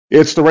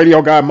It's the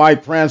radio guy,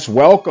 Mike Prince.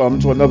 Welcome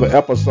to another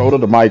episode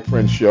of the Mike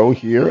Prince Show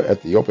here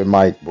at the Open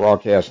Mic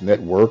Broadcast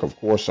Network. Of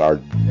course, our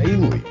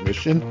daily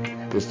mission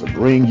is to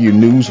bring you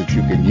news that you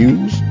can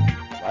use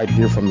right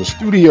here from the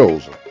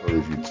studios of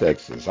Prairie View,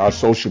 Texas. Our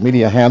social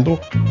media handle,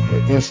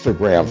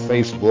 Instagram,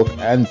 Facebook,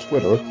 and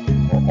Twitter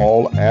are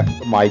all at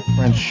the Mike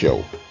Prince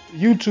Show. The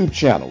YouTube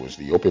channel is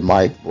the Open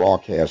Mic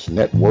Broadcast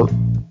Network.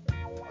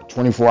 Our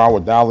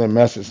 24-hour dial-in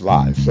message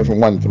line,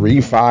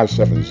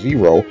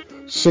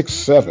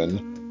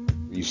 713-570-6736.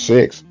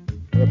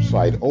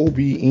 Website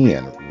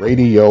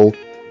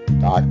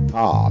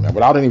obnradio.com. And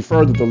without any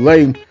further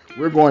delay,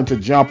 we're going to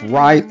jump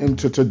right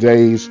into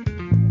today's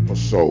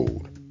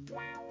episode.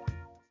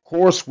 Of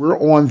course, we're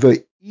on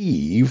the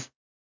eve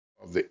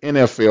of the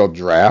NFL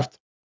draft.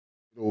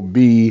 It will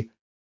be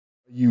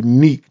a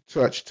unique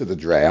touch to the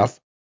draft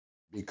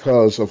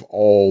because of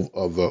all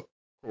of the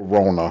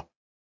corona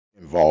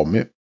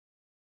involvement.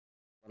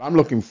 But I'm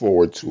looking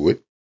forward to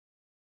it.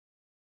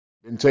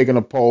 Been taking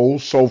a poll.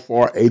 So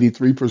far,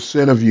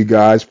 83% of you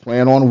guys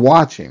plan on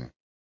watching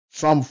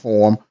some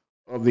form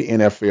of the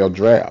NFL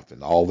draft.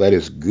 And all that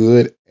is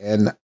good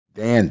and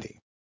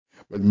dandy.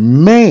 But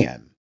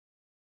man,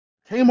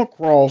 came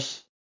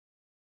across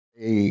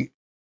a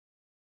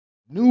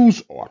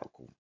news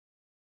article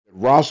that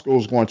Roscoe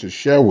is going to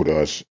share with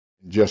us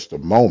in just a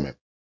moment.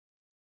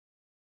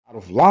 Out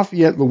of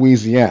Lafayette,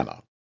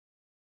 Louisiana.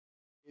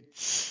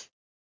 It's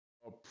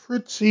a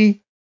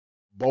pretty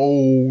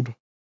bold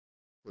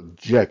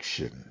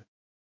projection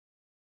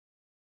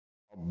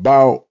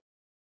about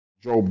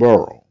Joe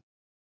Burrow.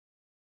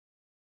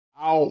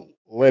 I'll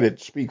let it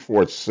speak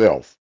for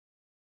itself.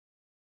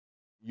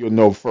 You'll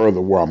know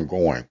further where I'm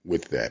going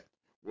with that.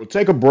 We'll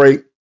take a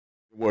break.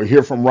 We'll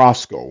hear from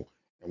Roscoe,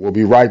 and we'll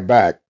be right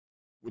back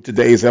with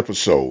today's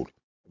episode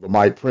of the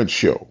Mike Prince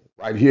Show,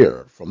 right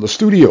here from the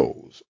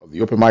studios of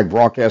the Open Mic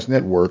Broadcast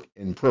Network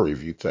in Prairie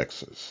View,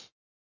 Texas.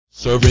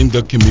 Serving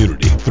the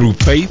community through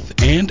faith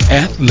and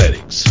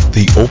athletics,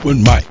 the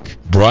Open Mic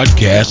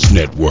Broadcast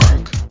Network.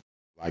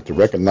 I'd like to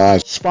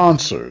recognize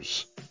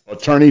sponsors.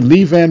 Attorney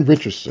Lee Van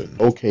Richardson,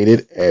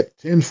 located at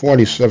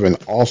 1047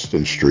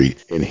 Austin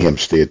Street in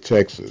Hempstead,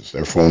 Texas.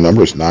 Their phone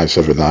number is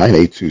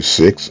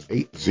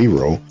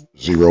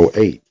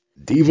 979-826-8008.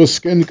 Diva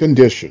Skin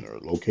Conditioner,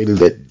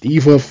 located at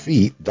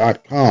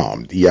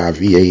divafeet.com,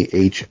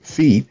 D-I-V-A-H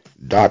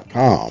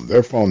feet.com.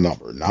 Their phone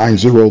number,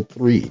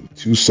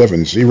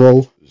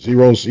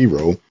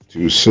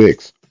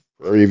 903-270-0026.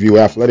 Prairie View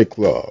Athletic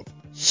Club,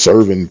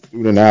 serving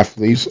student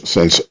athletes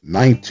since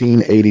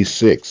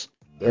 1986.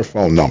 Their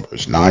phone number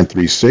is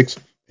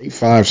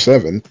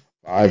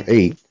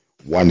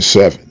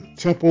 936-857-5817.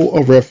 Temple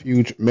of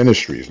Refuge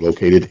Ministries,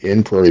 located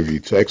in Prairie View,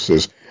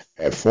 Texas,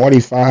 at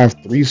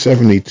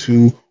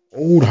 45372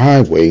 Old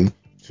Highway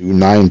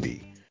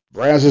 290.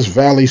 Brazos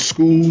Valley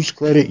Schools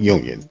Credit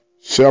Union,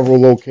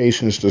 several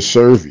locations to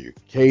serve you.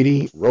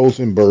 Katy,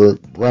 Rosenberg,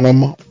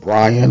 Brenham,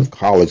 Bryan,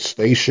 College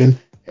Station,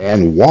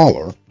 and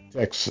Waller,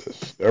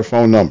 Texas. Their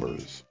phone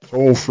numbers,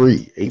 toll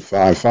free,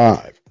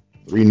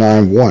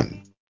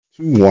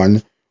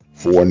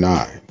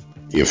 855-391-2149.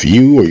 If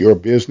you or your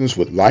business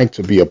would like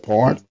to be a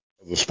part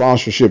of the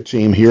sponsorship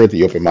team here at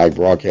the Open Mic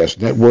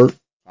Broadcast Network,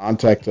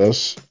 contact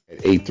us at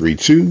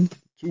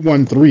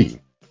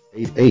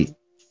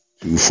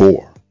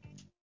 832-213-8824.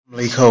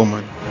 Lee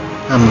Coleman.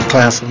 I'm the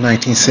class of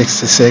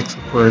 1966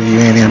 at Prairie View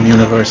A&M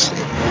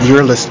University.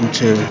 You're listening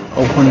to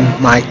Open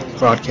Mic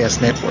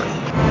Broadcast Network.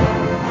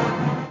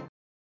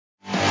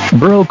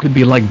 Burrow could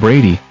be like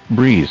Brady,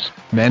 Breeze,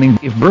 Manning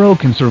if Burrow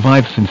can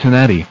survive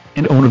Cincinnati,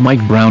 and owner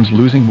Mike Brown's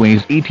losing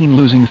ways. 18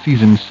 losing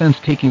seasons since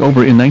taking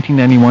over in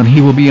 1991.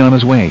 He will be on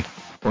his way.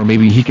 Or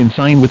maybe he can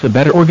sign with a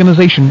better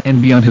organization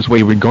and be on his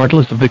way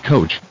regardless of the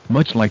coach,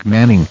 much like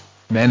Manning.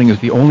 Manning is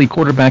the only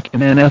quarterback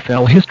in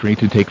NFL history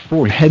to take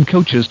 4 head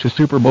coaches to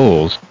Super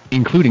Bowls,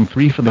 including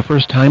 3 for the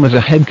first time as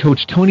a head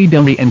coach: Tony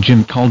Dungy and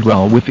Jim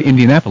Caldwell with the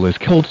Indianapolis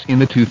Colts in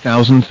the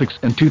 2006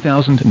 and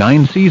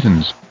 2009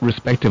 seasons,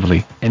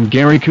 respectively, and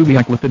Gary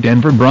Kubiak with the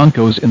Denver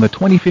Broncos in the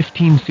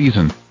 2015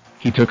 season.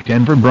 He took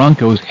Denver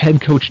Broncos head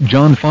coach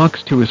John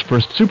Fox to his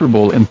first Super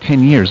Bowl in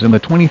 10 years in the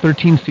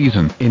 2013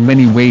 season. In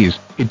many ways,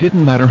 it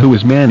didn't matter who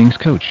was Manning's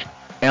coach.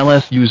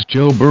 LSU's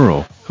Joe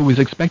Burrow, who is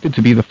expected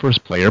to be the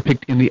first player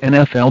picked in the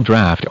NFL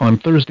draft on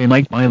Thursday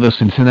night by the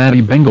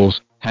Cincinnati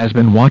Bengals, has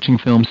been watching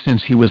film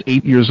since he was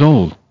 8 years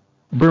old.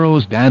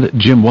 Burrow's dad,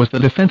 Jim, was the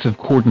defensive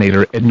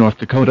coordinator at North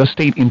Dakota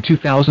State in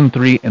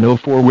 2003 and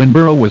 04 when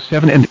Burrow was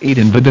 7 and 8,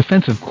 and the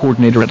defensive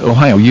coordinator at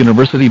Ohio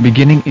University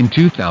beginning in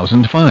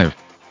 2005.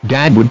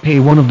 Dad would pay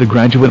one of the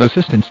graduate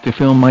assistants to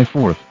film my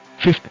 4th,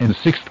 5th and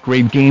 6th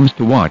grade games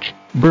to watch,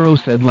 Burrow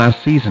said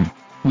last season.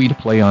 We'd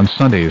play on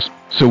Sundays,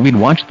 so we'd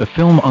watch the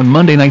film on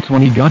Monday nights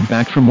when he got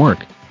back from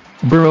work.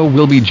 Burrow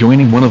will be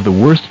joining one of the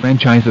worst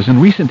franchises in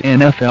recent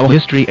NFL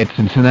history at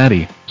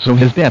Cincinnati, so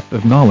his depth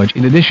of knowledge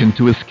in addition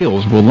to his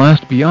skills will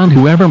last beyond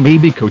whoever may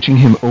be coaching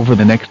him over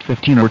the next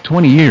 15 or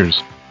 20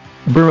 years.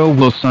 Burrow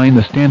will sign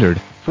the standard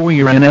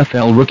 4-year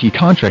NFL rookie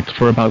contract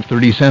for about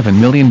 $37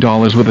 million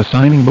with a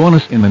signing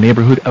bonus in the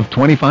neighborhood of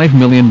 $25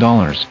 million.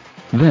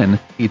 Then,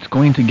 it's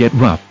going to get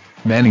rough.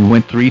 Manning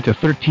went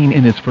 3-13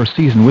 in his first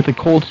season with the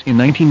Colts in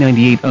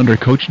 1998 under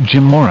coach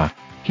Jim Mora.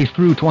 He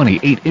threw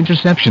 28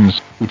 interceptions,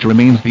 which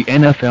remains the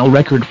NFL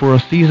record for a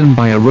season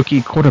by a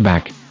rookie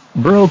quarterback.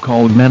 Burrow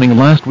called Manning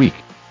last week.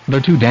 Their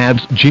two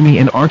dads, Jimmy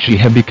and Archie,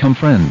 have become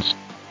friends.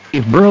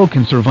 If Burrow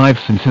can survive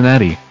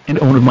Cincinnati,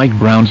 and owner Mike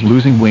Brown's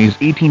losing ways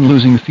 18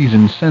 losing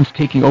seasons since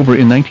taking over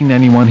in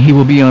 1991, he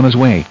will be on his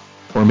way.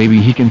 Or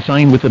maybe he can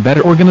sign with a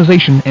better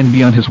organization and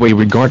be on his way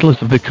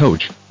regardless of the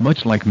coach,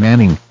 much like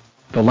Manning.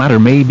 The latter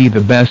may be the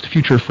best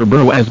future for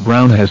Burrow, as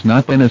Brown has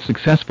not been as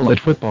successful at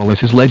football as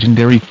his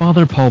legendary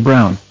father Paul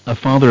Brown, a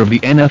father of the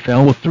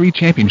NFL with 3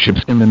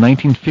 championships in the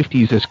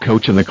 1950s as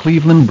coach of the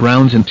Cleveland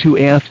Browns and 2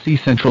 AFC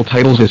Central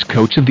titles as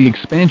coach of the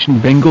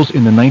expansion Bengals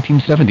in the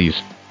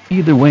 1970s.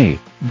 Either way,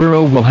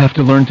 Burrow will have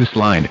to learn to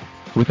slide.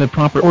 With a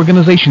proper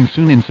organization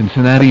soon in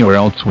Cincinnati or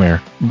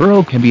elsewhere,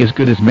 Burrow can be as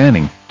good as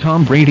Manning,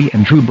 Tom Brady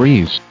and Drew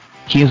Brees.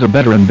 He is a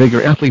better and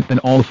bigger athlete than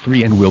all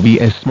 3 and will be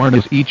as smart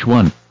as each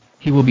one.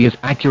 He will be as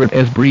accurate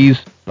as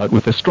Brees, but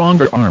with a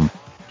stronger arm.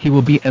 He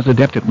will be as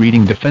adept at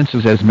reading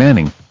defenses as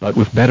Manning, but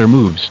with better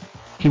moves.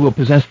 He will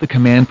possess the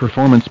command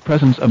performance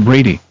presence of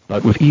Brady,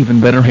 but with even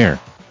better hair.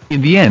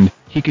 In the end,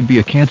 he could be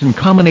a Canton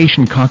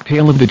combination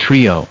cocktail of the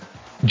trio.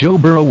 Joe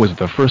Burrow was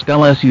the first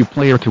LSU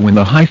player to win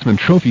the Heisman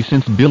Trophy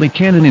since Billy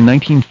Cannon in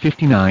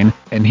 1959,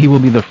 and he will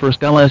be the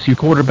first LSU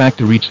quarterback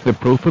to reach the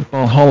Pro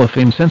Football Hall of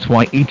Fame since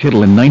Y.A.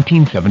 Tittle in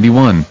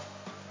 1971.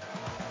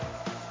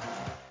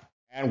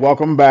 And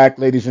welcome back,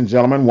 ladies and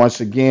gentlemen. Once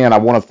again, I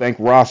want to thank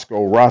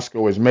Roscoe.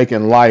 Roscoe is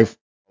making life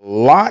a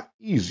lot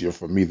easier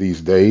for me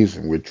these days,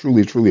 and we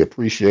truly, truly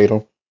appreciate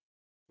him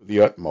to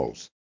the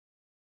utmost.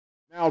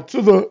 Now,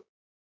 to the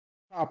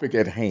topic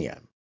at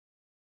hand.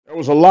 There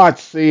was a lot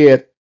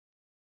said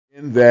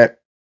in that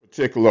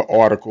particular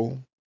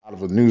article out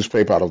of a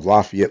newspaper out of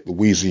Lafayette,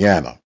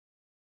 Louisiana,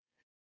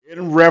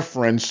 in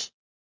reference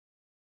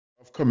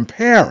of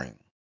comparing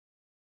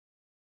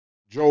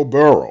Joe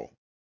Burrow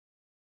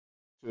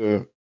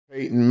to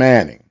Peyton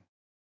Manning,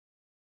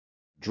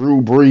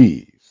 Drew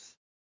Brees,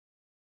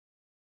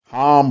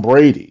 Tom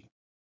Brady,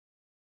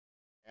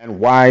 and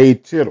Y.A.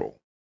 Tittle.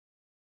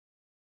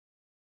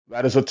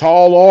 That is a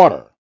tall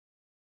order,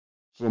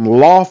 some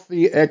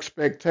lofty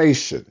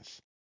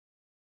expectations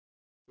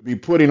to be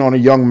putting on a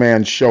young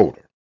man's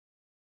shoulder.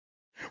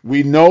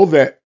 We know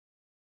that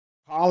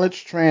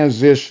college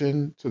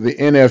transition to the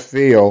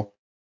NFL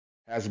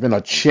has been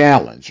a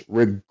challenge,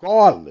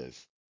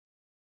 regardless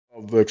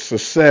of the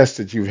success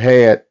that you've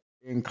had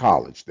in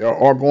college. There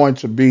are going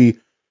to be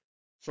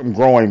some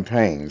growing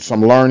pains,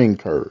 some learning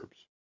curves.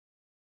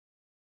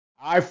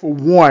 I, for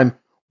one,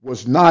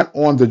 was not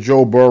on the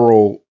Joe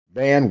Burrow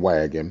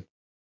bandwagon.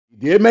 He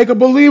did make a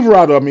believer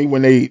out of me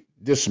when they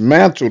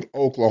dismantled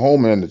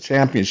Oklahoma in the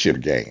championship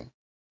game.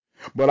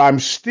 But I'm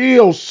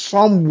still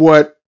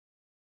somewhat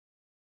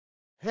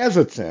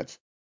hesitant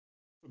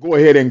to go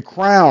ahead and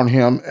crown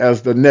him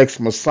as the next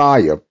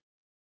messiah of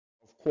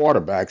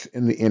quarterbacks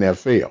in the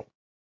NFL.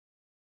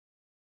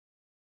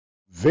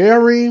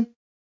 Very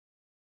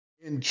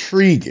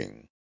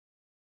intriguing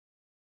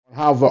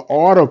how the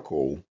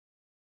article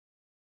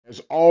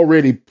has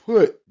already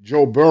put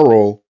Joe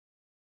Burrow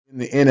in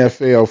the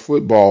NFL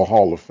Football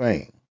Hall of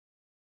Fame.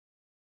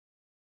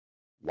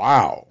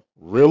 Wow,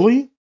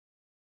 really?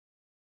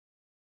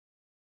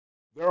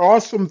 There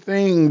are some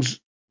things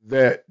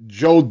that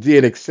Joe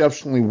did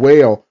exceptionally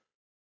well.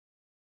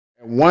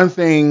 And one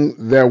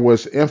thing there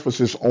was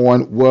emphasis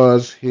on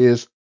was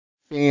his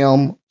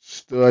film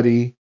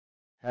study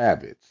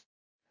habits.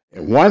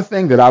 And one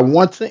thing that I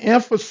want to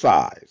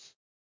emphasize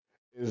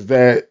is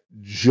that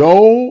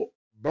Joe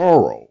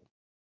Burrow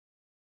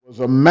was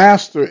a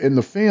master in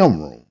the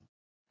film room,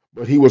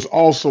 but he was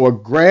also a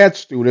grad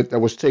student that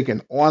was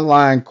taking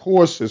online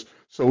courses,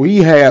 so he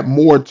had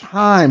more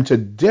time to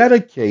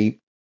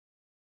dedicate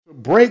to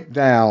break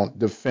down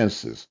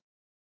defenses.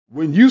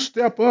 When you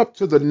step up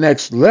to the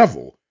next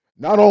level,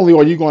 not only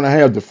are you going to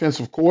have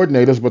defensive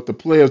coordinators, but the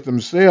players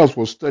themselves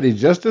will study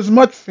just as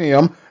much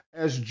film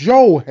as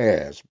Joe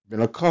has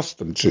been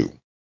accustomed to.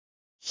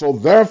 So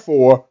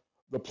therefore,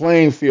 the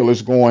playing field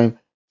is going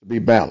to be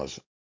balanced.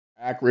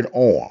 Accurate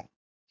arm,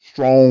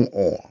 strong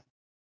arm,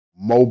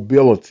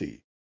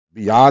 mobility,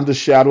 beyond a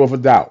shadow of a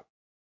doubt.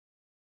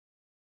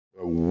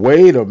 But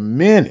wait a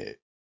minute.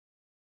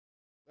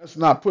 Let's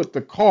not put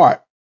the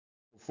cart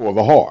before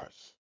the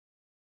horse.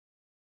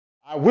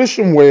 I wish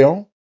him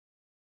well.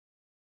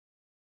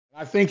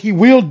 I think he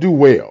will do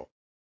well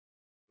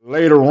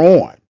later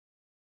on.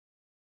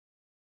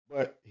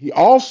 But he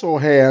also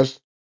has,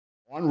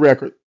 on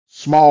record,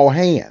 small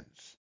hands.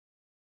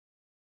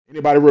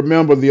 Anybody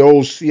remember the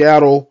old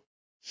Seattle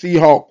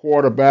Seahawk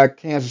quarterback,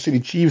 Kansas City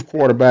Chiefs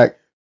quarterback,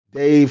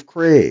 Dave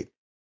Craig?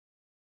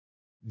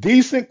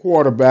 Decent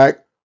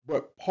quarterback,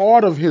 but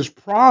part of his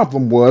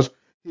problem was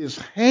his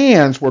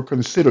hands were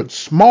considered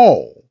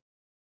small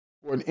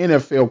for an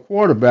NFL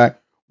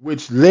quarterback,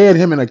 which led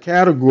him in a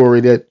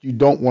category that you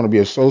don't want to be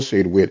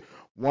associated with.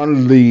 One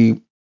of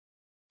the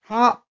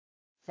top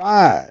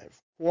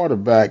 5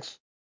 quarterbacks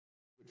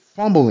with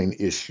fumbling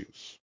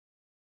issues.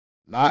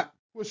 Not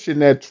pushing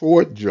that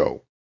toward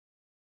Joe.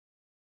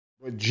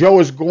 But Joe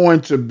is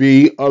going to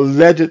be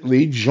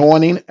allegedly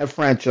joining a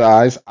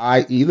franchise,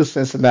 i.e., the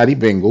Cincinnati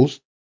Bengals,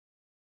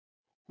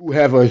 who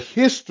have a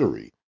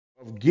history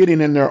of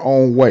getting in their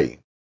own way.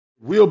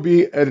 Will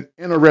be an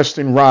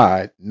interesting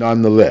ride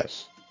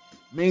nonetheless.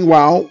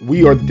 Meanwhile,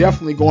 we are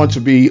definitely going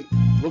to be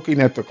looking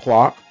at the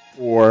clock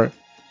for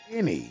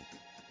any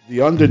of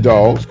the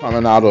underdogs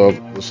coming out of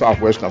the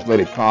Southwestern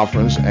Athletic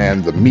Conference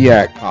and the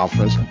MEAC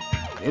Conference,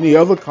 any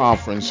other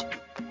conference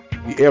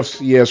the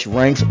FCS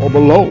ranks or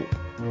below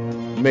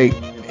make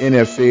an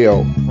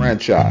NFL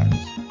franchise.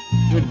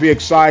 Should be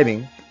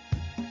exciting.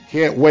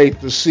 Can't wait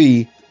to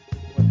see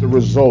what the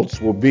results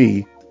will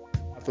be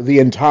after the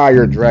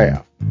entire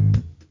draft.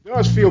 It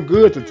does feel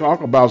good to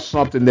talk about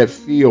something that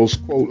feels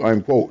quote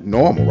unquote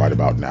normal right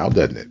about now,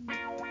 doesn't it?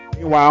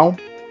 Meanwhile,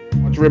 I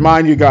want to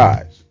remind you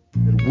guys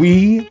that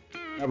we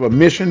have a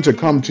mission to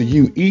come to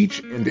you each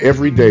and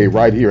every day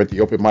right here at the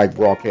Open Mic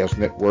Broadcast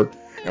Network,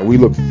 and we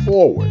look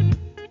forward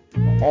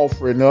to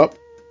offering up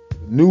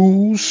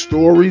news,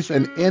 stories,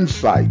 and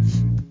insights.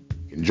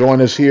 You can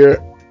join us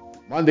here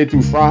Monday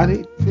through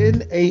Friday,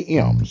 10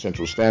 a.m.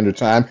 Central Standard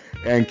Time,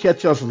 and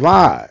catch us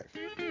live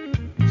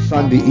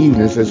Sunday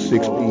evenings at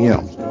 6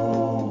 p.m.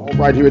 All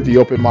right here at the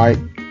Open Mic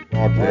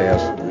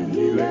Broadcast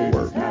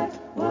Network.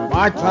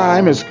 My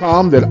time has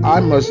come that I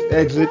must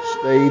exit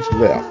stage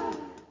left.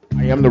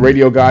 I am the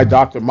radio guy,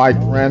 Dr.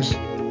 Mike Prince.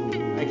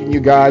 Thanking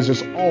you guys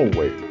as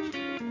always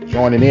for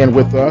joining in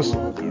with us.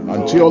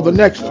 Until the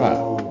next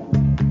time,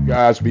 you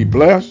guys be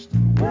blessed.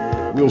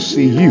 We'll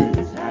see you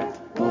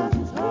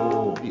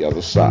on the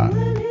other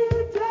side.